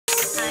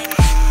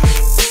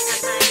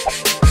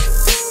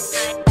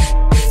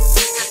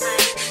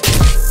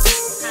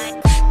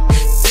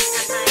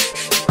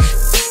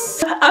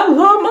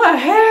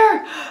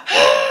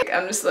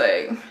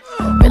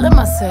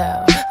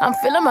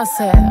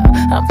myself.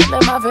 I'm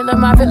feeling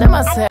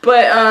myself.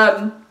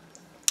 But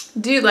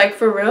dude, like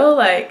for real,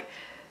 like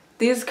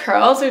these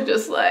curls are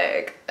just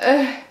like,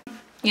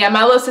 yeah,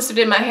 my little sister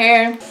did my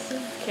hair.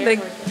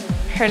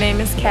 Her name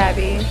is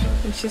Cabby,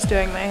 and she's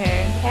doing my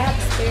hair.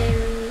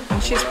 Cabster.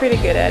 And she's pretty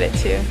good at it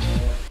too.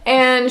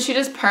 And she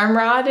just perm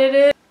rodded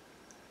it.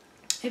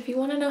 If you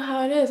want to know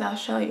how it is, I'll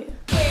show you.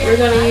 We're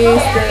gonna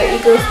use the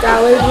Eco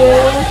Styler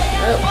gel.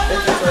 Oh,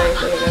 this is right,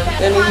 there you go.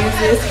 Gonna use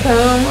this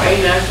comb.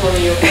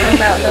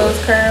 Comb out those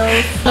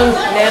curls.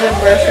 Nana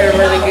brush are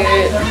really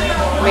good.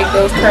 Make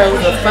those curls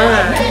look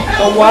fine.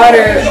 A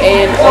water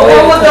and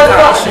oil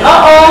concoction.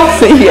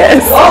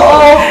 Yes.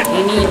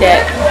 You need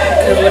that,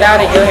 because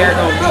without it, your hair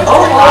gonna be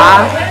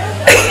dry.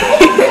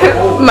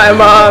 My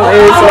mom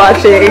is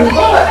watching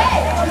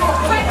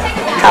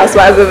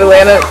Housewives of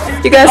Atlanta.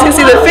 You guys can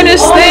see the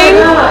finished thing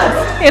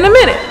in a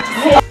minute.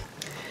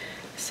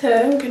 So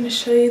I'm going to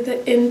show you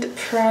the end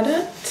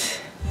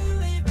product.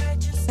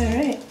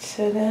 Alright,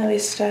 so now we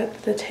start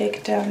the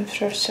takedown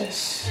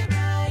process.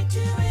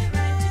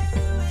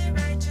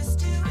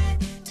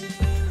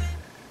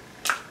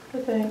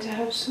 We're going to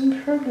have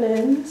some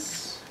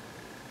problems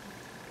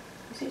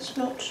because it's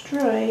not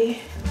dry.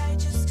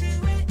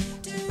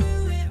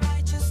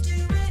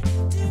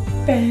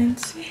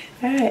 Fancy.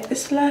 Alright,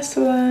 this last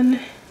one.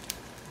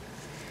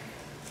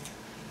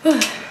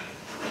 At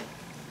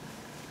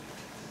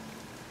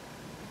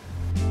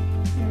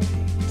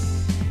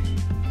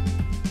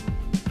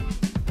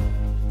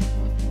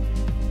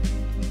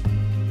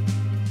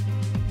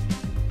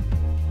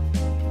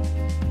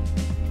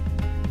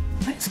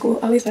school,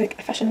 always like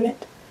a fashion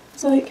event.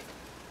 It's like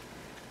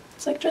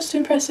just to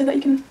impress so that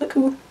you can look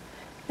cool,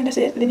 and that's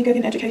it. But then you go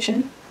get an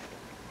education,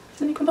 so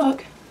then you come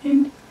back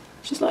and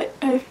it's just like,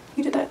 oh,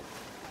 you did that.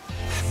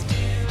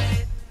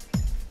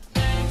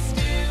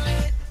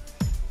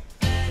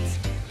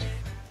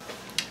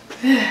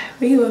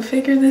 We will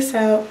figure this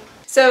out.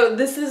 So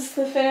this is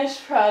the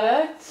finished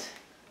product.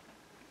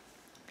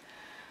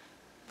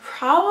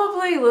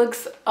 Probably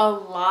looks a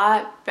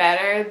lot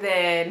better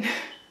than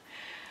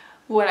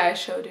what I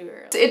showed you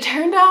earlier. It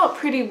turned out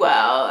pretty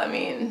well. I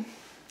mean,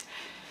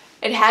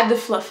 it had to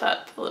fluff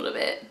up a little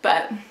bit,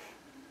 but you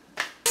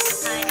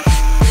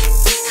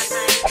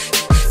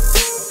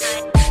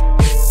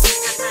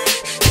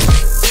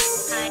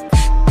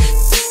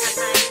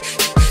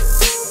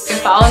can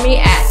follow me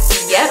at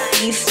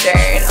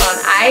Eastern on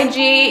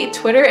IG,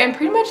 Twitter, and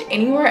pretty much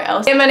anywhere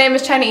else. And my name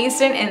is China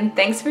Eastern, and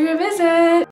thanks for your visit.